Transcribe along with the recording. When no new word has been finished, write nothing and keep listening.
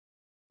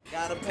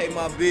Gotta pay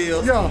my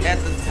bills. Yeah. At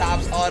the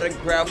Top's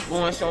autograph,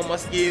 going show my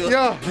skills.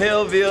 Yeah.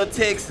 Belleville,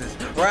 Texas,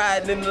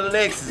 riding in the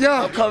Lexus.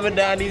 Yeah. I'm coming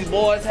down, these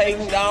boys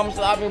hating down, I'm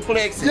slopping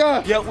flexing.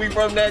 Yeah. Yep, we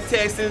from that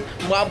Texas.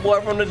 My boy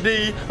from the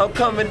D. I'm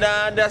coming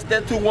down, that's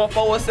that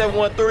 214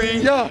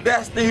 713. Yeah.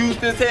 That's the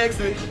Houston,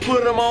 Texas.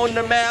 Put them on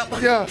the map.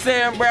 Yeah.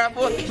 Sam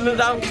Bradford,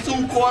 I'm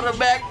 2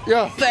 quarterback.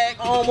 Yeah. Sack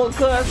almost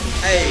cuss.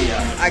 Hey,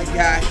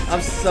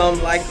 I'm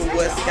something like the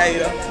West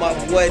Skater. My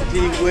boy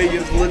D.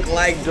 Williams look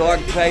like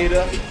Darth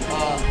Vader.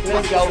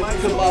 Let's go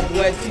to my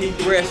boy T.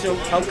 Gresham.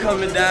 I'm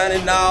coming down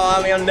and now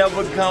I'm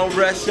never gonna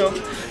rush him.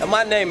 And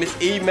my name is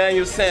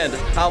Emmanuel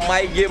Sanders. I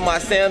might get my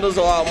sandals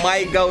or I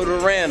might go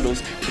to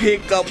Randall's.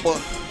 Pick up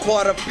a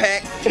quarter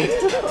pack.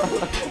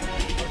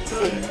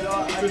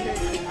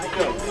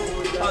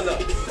 Hold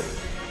up.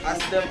 I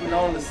stepping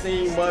on the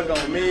scene, mug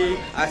on me.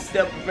 I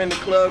step up in the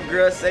club,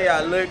 girl say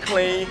I look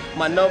clean.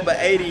 My number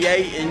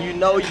 88, and you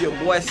know your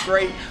boy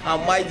straight. I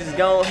might just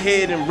go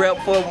ahead and rep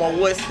for my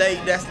Wood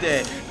State. That's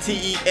that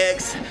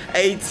TEX,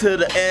 A to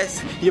the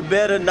S. You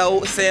better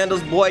know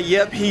Sanders, boy,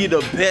 yep, he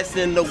the best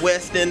in the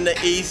West, in the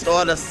East,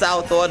 or the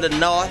South, or the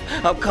North.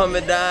 I'm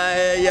coming down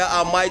here, yeah,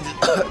 I might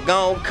just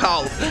go on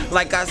cough.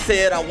 Like I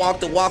said, I walk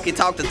the walk, and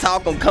talk the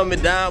talk. I'm coming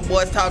down,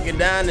 boys talking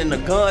down, and the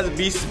guns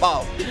be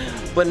spot.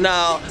 But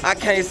now, I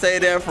can't say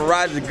that for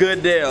Roger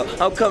Goodell.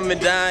 I'm coming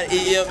down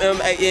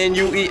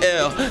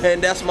Emmanuel,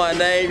 and that's my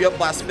name. Yep,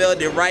 I spelled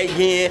it right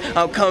again.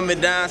 I'm coming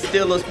down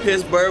Steelers,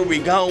 Pittsburgh, we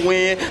gon'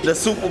 win the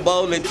Super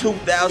Bowl in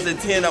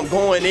 2010. I'm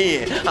going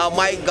in. I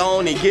might go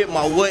on and get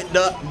my what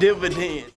up dividends.